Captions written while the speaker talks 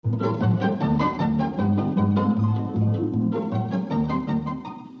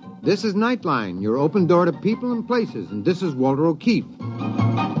This is Nightline, your open door to people and places, and this is Walter O'Keefe.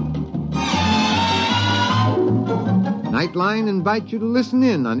 Nightline invites you to listen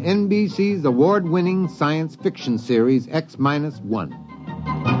in on NBC's award-winning science fiction series X-1.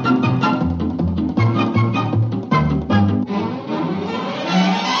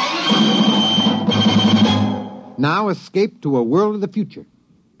 Now escape to a world of the future.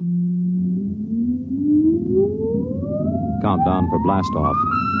 Countdown for blast off.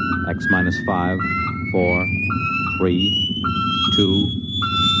 X-5, 4, 3, 2,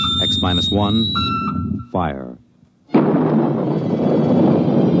 X-1, fire.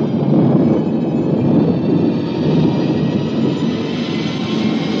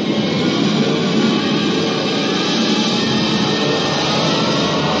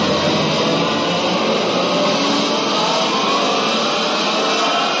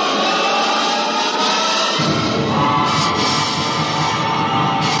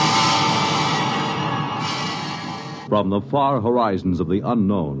 From the far horizons of the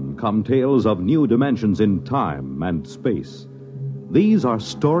unknown come tales of new dimensions in time and space. These are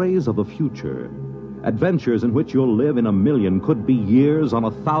stories of the future, adventures in which you'll live in a million, could be years, on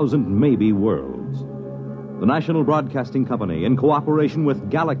 1,000 maybe worlds. The National Broadcasting Company, in cooperation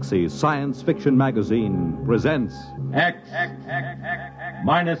with Galaxy Science Fiction Magazine, presents X-1.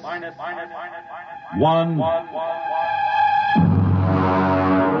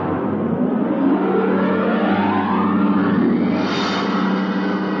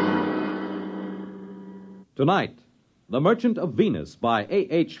 Tonight, The Merchant of Venus by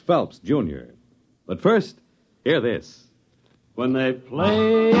A.H. Phelps, Jr. But first, hear this. When they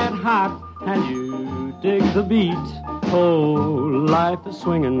play it hot and you dig the beat, oh, life is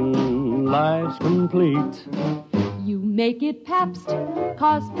swinging, life's complete. You make it Pabst,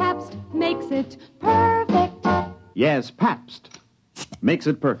 'cause Pabst makes it perfect. Yes, Pabst makes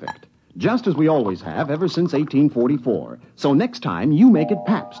it perfect. Just as we always have ever since 1844. So next time, you make it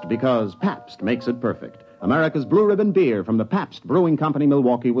Pabst, because Pabst makes it perfect. America's Blue Ribbon beer from the Pabst Brewing Company,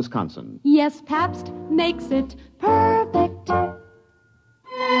 Milwaukee, Wisconsin. Yes, Pabst makes it perfect.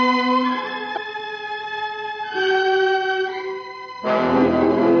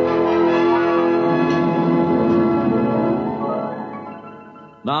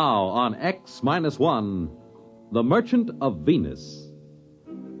 Now on X-1, The Merchant of Venus.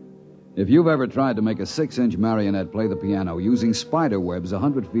 If you've ever tried to make a 6-inch marionette play the piano using spider webs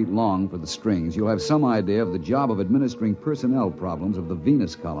 100 feet long for the strings, you'll have some idea of the job of administering personnel problems of the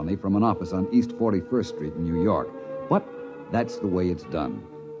Venus colony from an office on East 41st Street in New York. But that's the way it's done.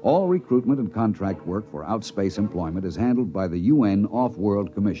 All recruitment and contract work for outspace employment is handled by the UN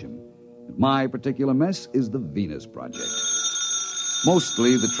Off-World Commission. My particular mess is the Venus Project.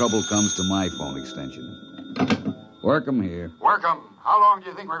 Mostly the trouble comes to my phone extension. Workham here. Workham, how long do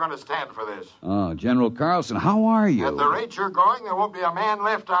you think we're going to stand for this? Oh, General Carlson, how are you? At the rate you're going, there won't be a man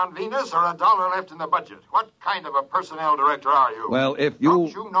left on Venus or a dollar left in the budget. What kind of a personnel director are you? Well, if you...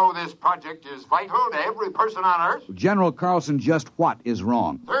 Don't you know this project is vital to every person on Earth? General Carlson, just what is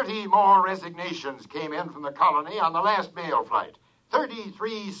wrong? 30 more resignations came in from the colony on the last mail flight.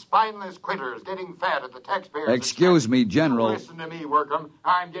 33 spineless quitters getting fat at the taxpayers' Excuse me, General. Listen to me, Workham.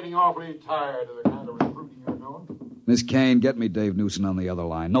 I'm getting awfully tired of the kind of recruiting you're doing. Miss Kane, get me Dave Newson on the other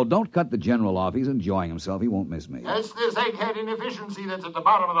line. No, don't cut the General off. He's enjoying himself. He won't miss me. It's this egghead inefficiency that's at the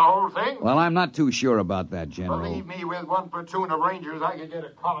bottom of the whole thing. Well, I'm not too sure about that, General. Believe me, with one platoon of Rangers, I could get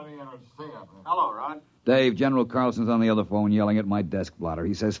a colony and a stay up there. Hello, Rod. Dave, General Carlson's on the other phone yelling at my desk blotter.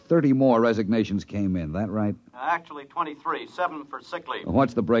 He says 30 more resignations came in. That right? Actually, 23. 7 for sick leave.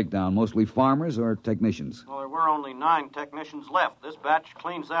 What's the breakdown? Mostly farmers or technicians? Well, there were only 9 technicians left. This batch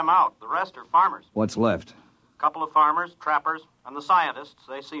cleans them out. The rest are farmers. What's left? A couple of farmers, trappers, and the scientists.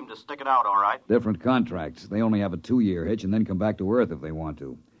 They seem to stick it out all right. Different contracts. They only have a 2-year hitch and then come back to Earth if they want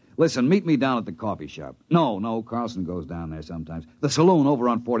to. Listen, meet me down at the coffee shop. No, Carlson goes down there sometimes. The saloon over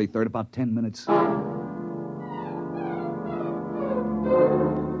on 43rd, about 10 minutes.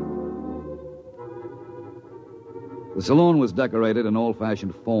 The saloon was decorated in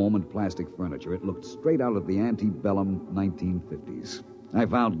old-fashioned foam and plastic furniture. It looked straight out of the antebellum 1950s. I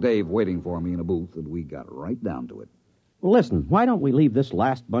found Dave waiting for me in a booth, and we got right down to it. Well, listen, why don't we leave this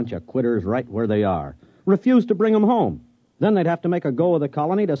last bunch of quitters right where they are? Refuse to bring them home. Then they'd have to make a go of the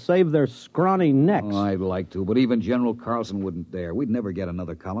colony to save their scrawny necks. Oh, I'd like to, but even General Carlson wouldn't dare. We'd never get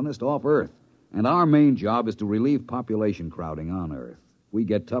another colonist off Earth. And our main job is to relieve population crowding on Earth. We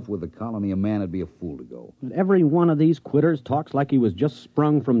get tough with the colony, a man would be a fool to go. But every one of these quitters talks like he was just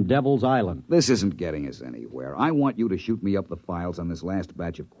sprung from Devil's Island. This isn't getting us anywhere. I want you to shoot me up the files on this last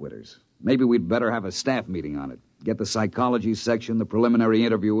batch of quitters. Maybe we'd better have a staff meeting on it. Get the psychology section, the preliminary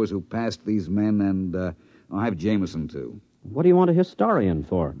interviewers who passed these men, and I'll have Jameson, too. What do you want a historian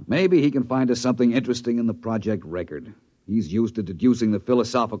for? Maybe he can find us something interesting in the project record. He's used to deducing the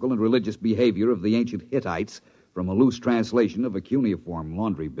philosophical and religious behavior of the ancient Hittites from a loose translation of a cuneiform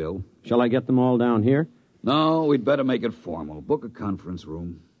laundry bill. Shall I get them all down here? No, we'd better make it formal. Book a conference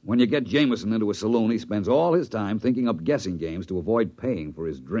room. When you get Jameson into a saloon, he spends all his time thinking up guessing games to avoid paying for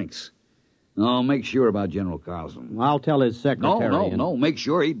his drinks. No, make sure about General Carlson. I'll tell his secretary. No. Make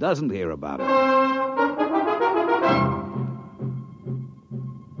sure he doesn't hear about it.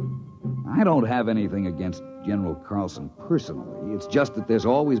 I don't have anything against General Carlson personally. It's just that there's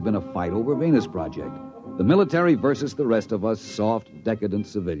always been a fight over Venus Project. The military versus the rest of us soft, decadent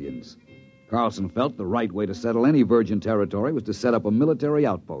civilians. Carlson felt the right way to settle any virgin territory was to set up a military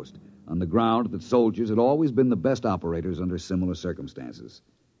outpost on the ground that soldiers had always been the best operators under similar circumstances.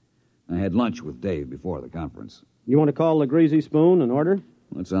 I had lunch with Dave before the conference. You want to call the Greasy Spoon and order?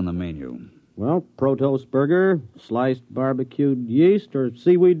 What's on the menu? Well, Protos burger, sliced barbecued yeast, or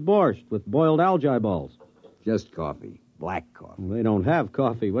seaweed borscht with boiled algae balls. Just coffee. Black coffee. Well, they don't have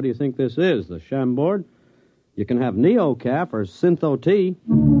coffee. What do you think this is, the Chambord? You can have Neocaf or Syntho tea.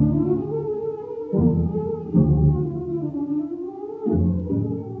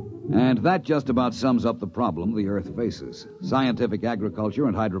 And that just about sums up the problem the Earth faces. Scientific agriculture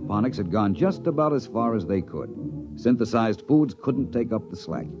and hydroponics had gone just about as far as they could. Synthesized foods couldn't take up the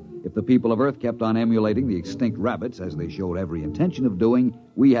slack. If the people of Earth kept on emulating the extinct rabbits, as they showed every intention of doing,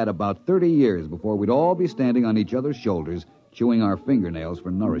 we had about 30 years before we'd all be standing on each other's shoulders, chewing our fingernails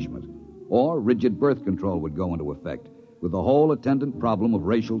for nourishment. Or rigid birth control would go into effect, with the whole attendant problem of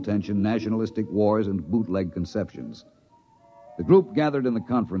racial tension, nationalistic wars, and bootleg conceptions. The group gathered in the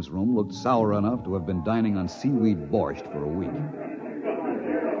conference room looked sour enough to have been dining on seaweed borscht for a week.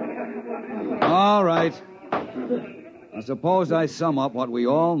 All right. I suppose I sum up what we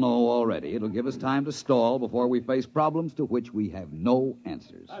all know already. It'll give us time to stall before we face problems to which we have no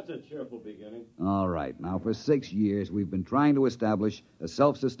answers. That's a cheerful beginning. All right. Now, for 6 years, we've been trying to establish a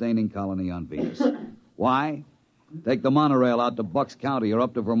self-sustaining colony on Venus. Why? Take the monorail out to Bucks County or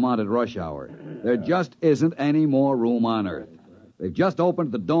up to Vermont at rush hour. There just isn't any more room on Earth. They've just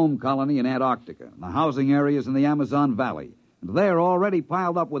opened the Dome Colony in Antarctica, and the housing areas in the Amazon Valley, and they're already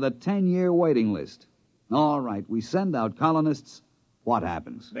piled up with a 10-year waiting list. All right, we send out colonists. What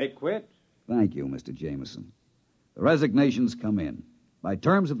happens? They quit. Thank you, Mr. Jameson. The resignations come in. By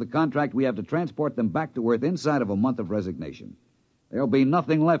terms of the contract, we have to transport them back to Earth inside of a month of resignation. There'll be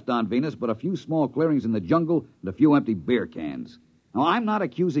nothing left on Venus but a few small clearings in the jungle and a few empty beer cans. Now, I'm not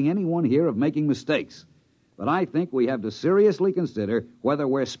accusing anyone here of making mistakes, but I think we have to seriously consider whether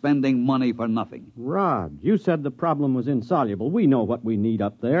we're spending money for nothing. Rod, you said the problem was insoluble. We know what we need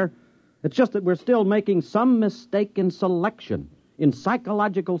up there. It's just that we're still making some mistake in selection, in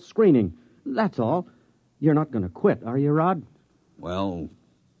psychological screening. That's all. You're not going to quit, are you, Rod? Well,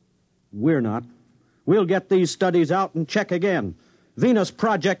 we're not. We'll get these studies out and check again. Venus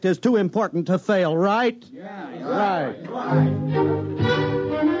Project is too important to fail, right? Yeah, right.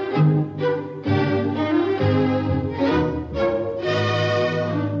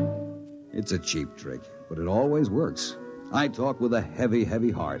 It's a cheap trick, but it always works. I talk with a heavy,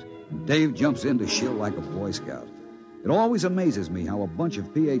 heavy heart. Dave jumps in to shill like a Boy Scout. It always amazes me how a bunch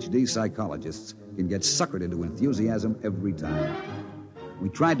of Ph.D. psychologists can get suckered into enthusiasm every time. We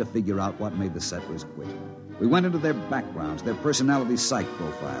tried to figure out what made the settlers quit. We went into their backgrounds, their personality psych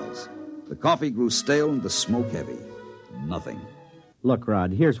profiles. The coffee grew stale and the smoke heavy. Nothing. Look,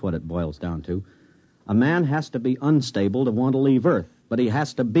 Rod, here's what it boils down to. A man has to be unstable to want to leave Earth, but he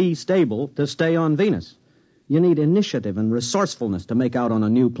has to be stable to stay on Venus. You need initiative and resourcefulness to make out on a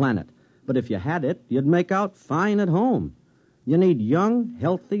new planet. But if you had it, you'd make out fine at home. You need young,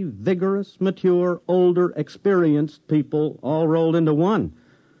 healthy, vigorous, mature, older, experienced people all rolled into one.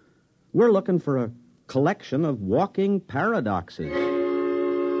 We're looking for a collection of walking paradoxes.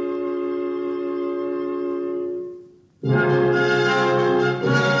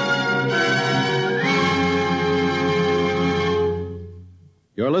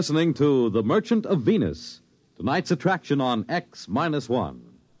 You're listening to The Merchant of Venus, tonight's attraction on X-1.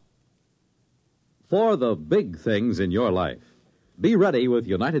 For the big things in your life, be ready with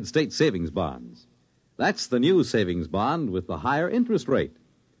United States savings bonds. That's the new savings bond with the higher interest rate.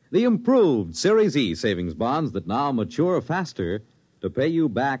 The improved Series E savings bonds that now mature faster to pay you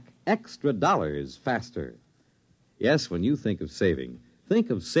back extra dollars faster. Yes, when you think of saving, think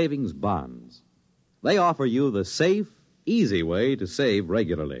of savings bonds. They offer you the safe, easy way to save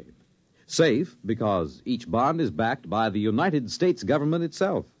regularly. Safe because each bond is backed by the United States government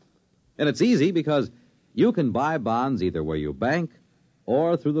itself. And it's easy because you can buy bonds either where you bank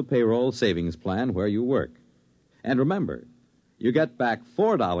or through the payroll savings plan where you work. And remember, you get back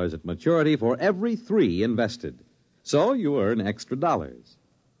 $4 at maturity for every $3 invested. So you earn extra dollars.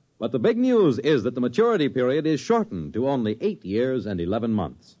 But the big news is that the maturity period is shortened to only 8 years and 11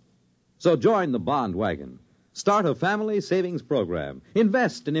 months. So join the bond wagon. Start a family savings program.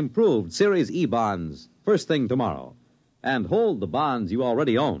 Invest in improved Series E bonds first thing tomorrow. And hold the bonds you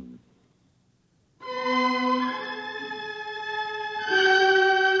already own.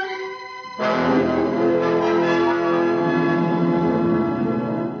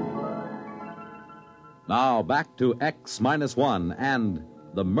 Now back to X-1 and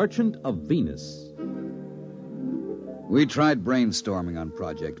The Merchant of Venus. We tried brainstorming on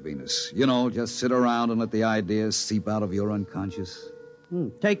Project Venus. You know, just sit around and let the ideas seep out of your unconscious.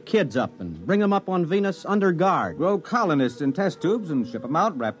 Take kids up and bring them up on Venus under guard. Grow colonists in test tubes and ship them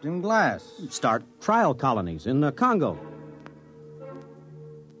out wrapped in glass. Start trial colonies in the Congo.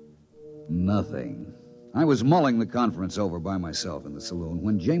 Nothing. I was mulling the conference over by myself in the saloon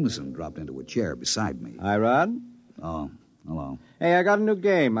when Jameson dropped into a chair beside me. Hi, Rod. Oh, hello. Hey, I got a new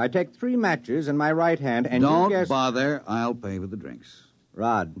game. I take 3 matches in my right hand and Don't you guess... bother. I'll pay for the drinks.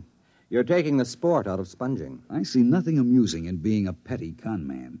 Rod, you're taking the sport out of sponging. I see nothing amusing in being a petty con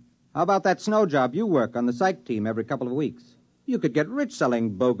man. How about that snow job you work on the psych team every couple of weeks? You could get rich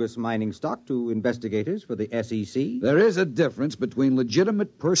selling bogus mining stock to investigators for the SEC. There is a difference between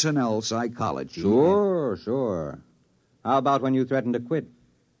legitimate personnel psychology. Sure. How about when you threatened to quit?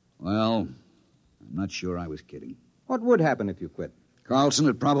 Well, I'm not sure I was kidding. What would happen if you quit? Carlson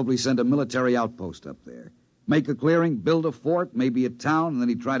would probably send a military outpost up there. Make a clearing, build a fort, maybe a town, and then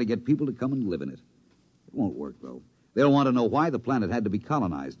he'd try to get people to come and live in it. It won't work, though. They'll want to know why the planet had to be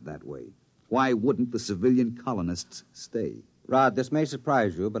colonized that way. Why wouldn't the civilian colonists stay? Rod, this may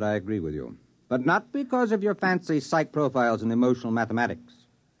surprise you, but I agree with you. But not because of your fancy psych profiles and emotional mathematics.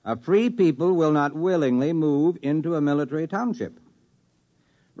 A free people will not willingly move into a military township.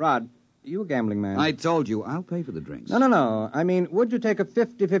 Rod, you a gambling man. I told you, I'll pay for the drinks. No. I mean, would you take a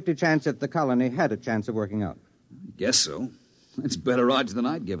 50-50 chance that the colony had a chance of working out? I guess so. It's better odds than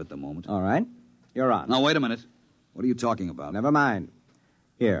I'd give at the moment. All right. You're on. Now, wait a minute. What are you talking about? Never mind.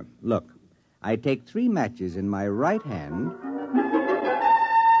 Here, look. I take 3 matches in my right hand...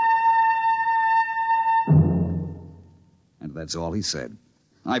 And that's all he said.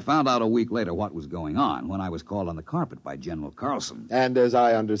 I found out a week later what was going on when I was called on the carpet by General Carlson. And as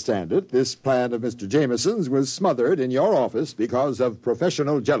I understand it, this plan of Mr. Jameson's was smothered in your office because of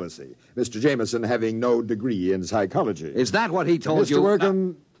professional jealousy, Mr. Jameson having no degree in psychology. Is that what he told you? Mr.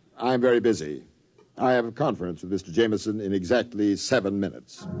 Workham, I'm very busy. I have a conference with Mr. Jameson in exactly 7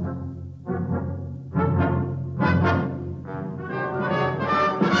 minutes.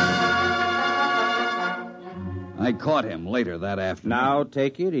 I caught him later that afternoon. Now,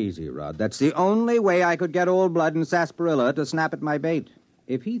 take it easy, Rod. That's the only way I could get Old Blood and Sarsaparilla to snap at my bait.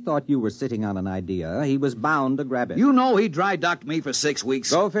 If he thought you were sitting on an idea, he was bound to grab it. You know he dry-docked me for 6 weeks.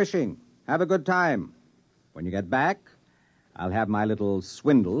 Go fishing. Have a good time. When you get back, I'll have my little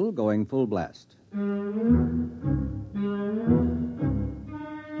swindle going full blast.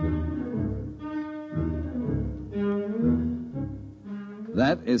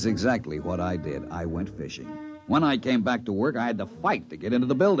 That is exactly what I did. I went fishing. When I came back to work, I had to fight to get into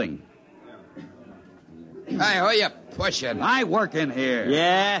the building. Hey, who you pushing? I work in here.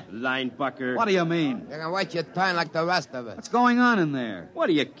 Yeah, linefucker. What do you mean? You're gonna waste your time like the rest of us. What's going on in there? What,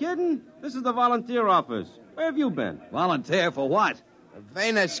 are you kidding? This is the volunteer office. Where have you been? Volunteer for what? The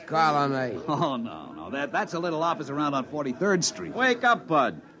Venus colony. Oh, no. That's a little office around on 43rd Street. Wake up,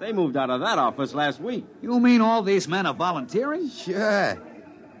 Bud. They moved out of that office last week. You mean all these men are volunteering? Sure.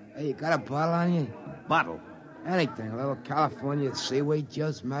 Hey, you got a bottle on you? Bottle? Anything. A little California seaweed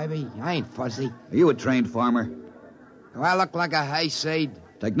juice, maybe. I ain't fussy. Are you a trained farmer? Do I look like a hayseed?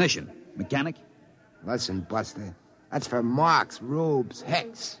 Technician? Mechanic? Listen, Buster. That's for Marks, Rubes,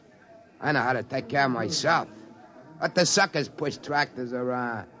 Hicks. I know how to take care of myself. Let the suckers push tractors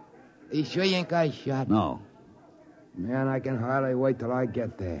around. You sure you ain't got a shot? No. Man, I can hardly wait till I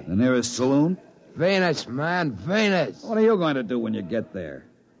get there. The nearest saloon? Venus, man, Venus. What are you going to do when you get there?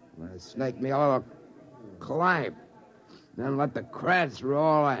 I'm gonna snake me a little climb. Then let the credits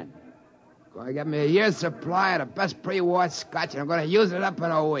roll in. Gonna get me a year's supply of the best pre-war scotch, and I'm gonna use it up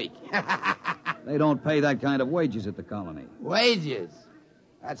in a week. They don't pay that kind of wages at the colony. Wages?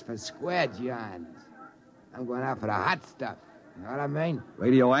 That's for square johns. I'm going out for the hot stuff. You know what I mean?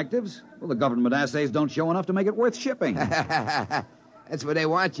 Radioactives? Well, the government assays don't show enough to make it worth shipping. That's what they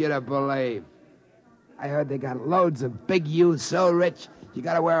want you to believe. I heard they got loads of big U's so rich, you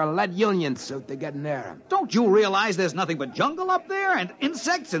gotta wear a lead union suit to get near them. Don't you realize there's nothing but jungle up there? And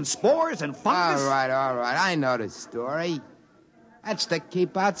insects and spores and fungus? All right. I know the story. That's to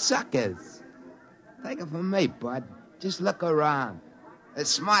keep out suckers. Take it from me, bud. Just look around. The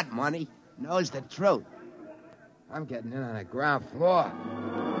smart money knows the truth. I'm getting in on the ground floor.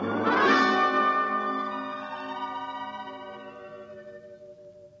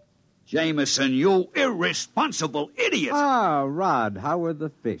 Jameson, you irresponsible idiot! Ah, Rod, how were the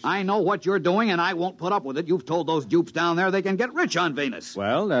fish? I know what you're doing, and I won't put up with it. You've told those dupes down there they can get rich on Venus.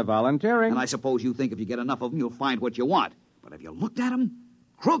 Well, they're volunteering. And I suppose you think if you get enough of them, you'll find what you want. But have you looked at them?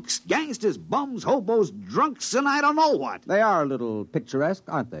 Crooks, gangsters, bums, hobos, drunks, and I don't know what. They are a little picturesque,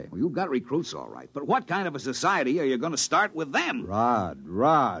 aren't they? Well, you've got recruits, all right. But what kind of a society are you going to start with them?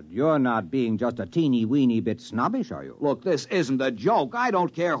 Rod, you're not being just a teeny-weeny bit snobbish, are you? Look, this isn't a joke. I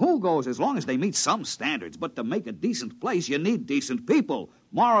don't care who goes as long as they meet some standards. But to make a decent place, you need decent people,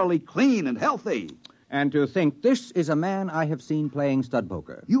 morally clean and healthy. And to think this is a man I have seen playing stud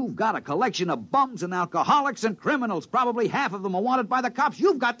poker. You've got a collection of bums and alcoholics and criminals. Probably half of them are wanted by the cops.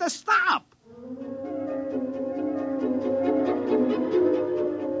 You've got to stop.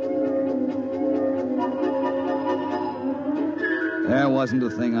 There wasn't a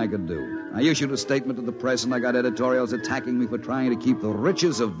thing I could do. I issued a statement to the press, and I got editorials attacking me for trying to keep the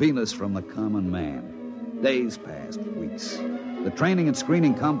riches of Venus from the common man. Days passed, weeks. The training and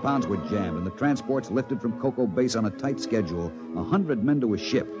screening compounds were jammed, and the transports lifted from Cocoa Base on a tight schedule, 100 men to a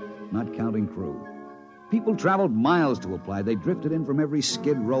ship, not counting crew. People traveled miles to apply. They drifted in from every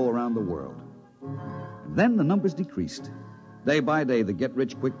skid row around the world. Then the numbers decreased. Day by day, the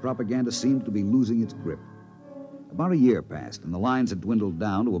get-rich-quick propaganda seemed to be losing its grip. About a year passed, and the lines had dwindled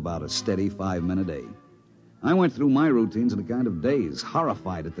down to about a steady 5 men a day. I went through my routines in a kind of daze,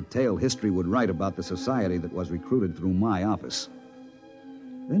 horrified at the tale history would write about the society that was recruited through my office.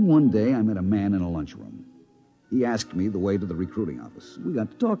 Then one day I met a man in a lunchroom. He asked me the way to the recruiting office. We got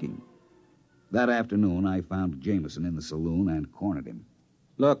to talking. That afternoon, I found Jameson in the saloon and cornered him.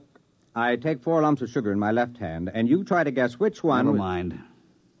 Look, I take 4 lumps of sugar in my left hand, and you try to guess which one... Never mind.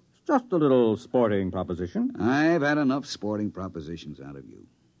 It's just a little sporting proposition. I've had enough sporting propositions out of you.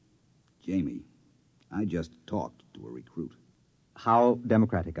 Jamie, I just talked to a recruit. How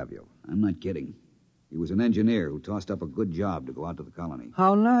democratic of you. I'm not kidding. He was an engineer who tossed up a good job to go out to the colony.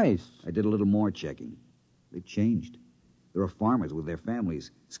 How nice. I did a little more checking. They've changed. There are farmers with their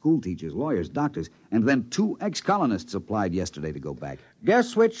families, school teachers, lawyers, doctors, and then 2 ex-colonists applied yesterday to go back.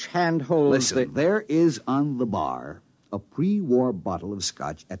 Guess which hand holds Listen, there is on the bar a pre-war bottle of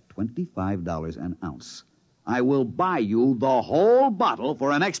scotch at $25 an ounce. I will buy you the whole bottle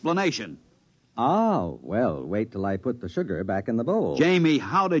for an explanation. Oh, well, wait till I put the sugar back in the bowl. Jamie,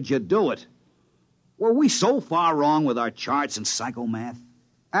 how did you do it? Were we so far wrong with our charts and psychomath?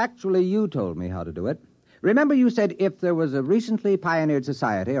 Actually, you told me how to do it. Remember you said if there was a recently pioneered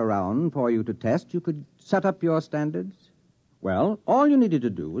society around for you to test, you could set up your standards? Well, all you needed to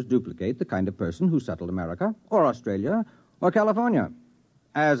do was duplicate the kind of person who settled America, or Australia, or California.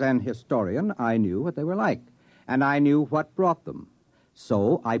 As an historian, I knew what they were like, and I knew what brought them.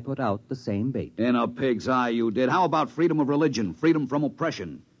 So I put out the same bait. In a pig's eye, you did. How about freedom of religion, freedom from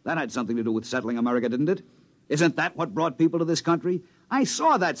oppression? That had something to do with settling America, didn't it? Isn't that what brought people to this country? I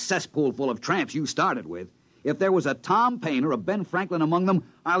saw that cesspool full of tramps you started with. If there was a Tom Paine or a Ben Franklin among them,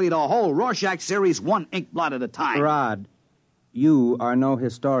 I'll eat a whole Rorschach series 1 ink blot at a time. Rod, you are no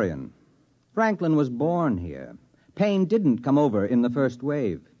historian. Franklin was born here. Paine didn't come over in the first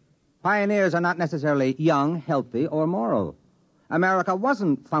wave. Pioneers are not necessarily young, healthy, or moral. America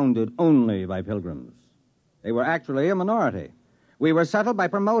wasn't founded only by pilgrims. They were actually a minority. We were settled by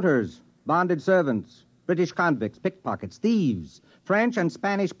promoters, bonded servants, British convicts, pickpockets, thieves, French and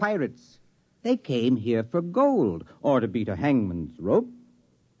Spanish pirates. They came here for gold or to beat a hangman's rope.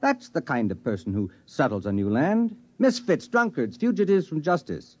 That's the kind of person who settles a new land. Misfits, drunkards, fugitives from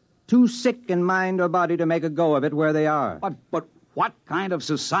justice. Too sick in mind or body to make a go of it where they are. But what kind of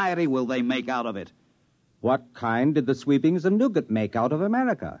society will they make out of it? What kind did the sweepings of Newgate make out of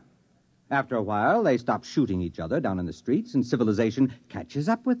America? After a while, they stop shooting each other down in the streets, and civilization catches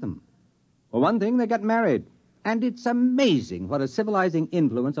up with them. For one thing, they get married. And it's amazing what a civilizing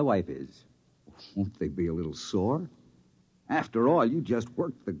influence a wife is. Won't they be a little sore? After all, you just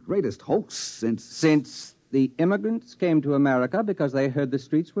worked the greatest hoax since... Since the immigrants came to America because they heard the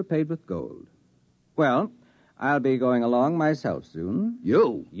streets were paved with gold. Well, I'll be going along myself soon.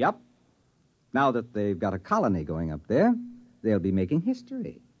 You? Yep. Now that they've got a colony going up there, they'll be making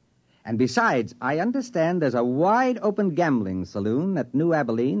history. And besides, I understand there's a wide-open gambling saloon at New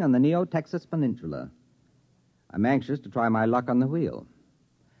Abilene on the Neo-Texas Peninsula. I'm anxious to try my luck on the wheel.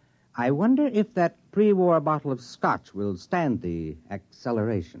 I wonder if that pre-war bottle of scotch will stand the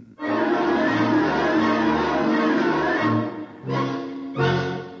acceleration.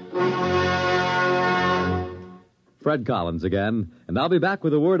 Fred Collins again, and I'll be back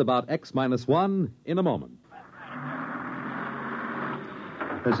with a word about X-1 in a moment.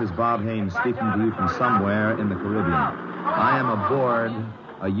 This is Bob Haynes speaking to you from somewhere in the Caribbean. I am aboard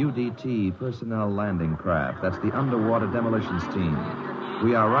a UDT personnel landing craft. That's the Underwater Demolitions Team.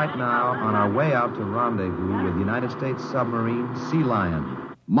 We are right now on our way out to rendezvous with United States submarine Sea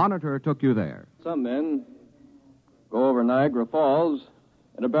Lion. Monitor took you there. Some men go over Niagara Falls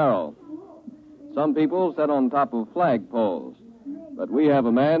in a barrel. Some people sit on top of flagpoles. But we have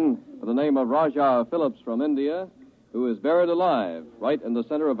a man by the name of Rajah Phillips from India who is buried alive right in the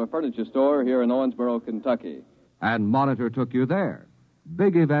center of a furniture store here in Owensboro, Kentucky. And Monitor took you there.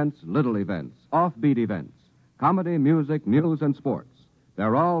 Big events, little events, offbeat events, comedy, music, news, and sports.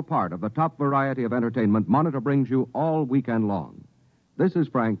 They're all part of the top variety of entertainment Monitor brings you all weekend long. This is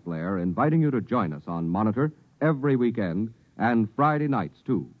Frank Blair inviting you to join us on Monitor every weekend and Friday nights,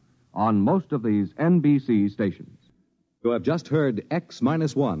 too, on most of these NBC stations. You have just heard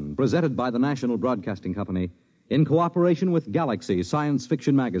X-1, presented by the National Broadcasting Company in cooperation with Galaxy Science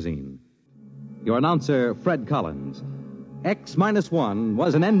Fiction Magazine. Your announcer, Fred Collins. X-1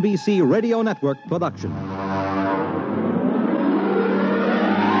 was an NBC Radio Network production.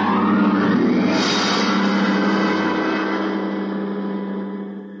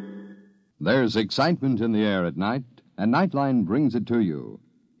 There's excitement in the air at night, and Nightline brings it to you.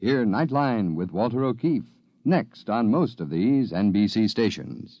 Hear Nightline with Walter O'Keefe, next on most of these NBC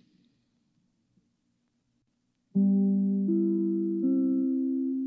stations.